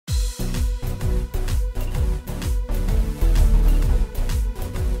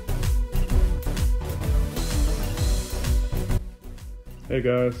Hey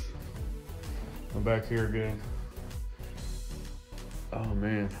guys, I'm back here again. Oh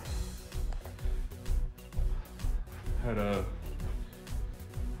man, had to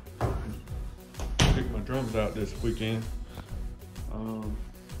pick my drums out this weekend.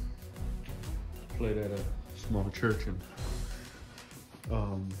 Played at a small church and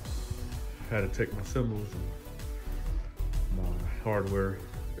had to take my cymbals and my hardware.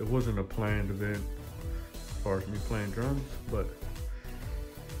 It wasn't a planned event as far as me playing drums, but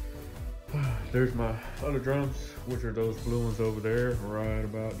there's my other drums, which are those blue ones over there, right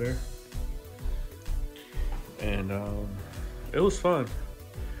about there. And it was fun.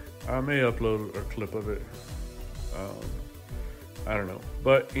 I may upload a clip of it. I don't know.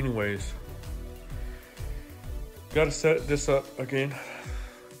 But anyways, gotta set this up again.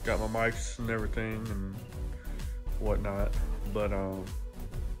 Got my mics and everything and whatnot. But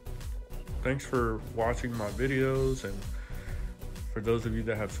thanks for watching my videos, and for those of you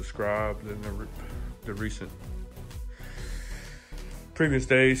that have subscribed in the recent previous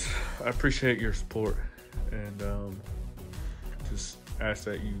days, I appreciate your support, and just ask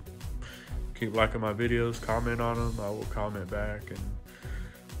that you keep liking my videos, comment on them. I will comment back and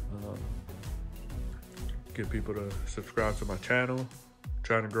get people to subscribe to my channel. I'm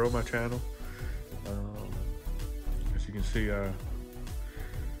trying to grow my channel. As you can see, I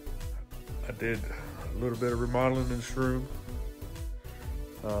did a little bit of remodeling in this room.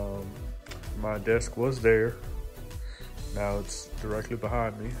 My desk was there. Now it's directly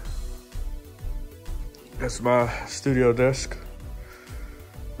behind me. That's my studio desk.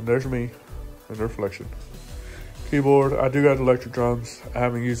 And there's me in the reflection. Keyboard, I do got electric drums. I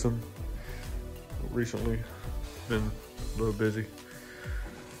haven't used them recently. Been a little busy.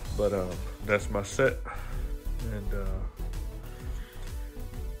 But that's my set. And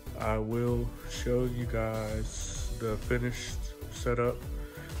I will show you guys the finished setup.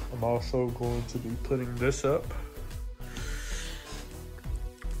 I'm also going to be putting this up.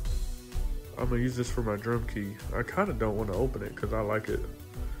 I'm gonna use this for my drum key. I kind of don't want to open it because I like it.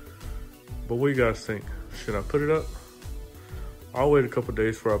 But what do you guys think? Should I put it up? I'll wait a couple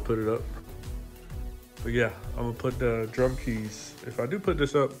days before I put it up. But yeah, I'm gonna put the drum keys. If I do put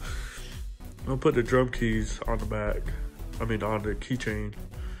this up, I'm gonna put the drum keys on the back. On the keychain,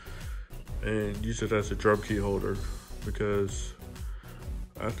 and use it as a drum key holder because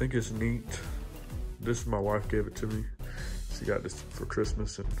I think it's neat. This, my wife gave it to me. She got this for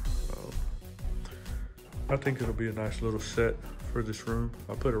Christmas, and I think it'll be a nice little set for this room.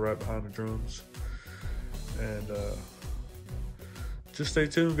 I'll put it right behind the drums. And just stay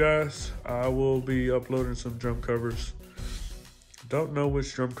tuned, guys. I will be uploading some drum covers. Don't know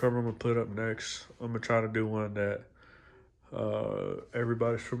which drum cover I'm gonna put up next. I'm gonna try to do one that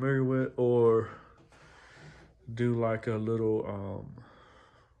everybody's familiar with, or do like a little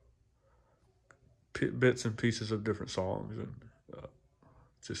bits and pieces of different songs, and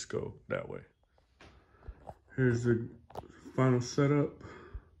just go that way. Here's the final setup.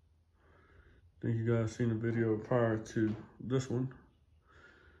 I think you guys seen the video prior to this one,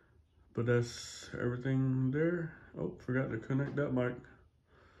 but that's everything there. Oh, forgot to connect that mic.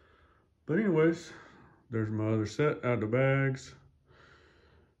 But anyways, there's my other set out of the bags.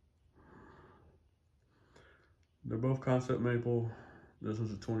 They're both concept maple. This was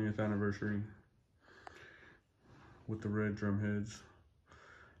the 20th anniversary with the red drum heads.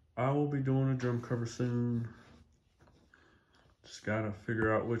 I will be doing a drum cover soon. Just gotta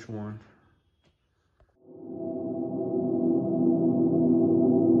figure out which one.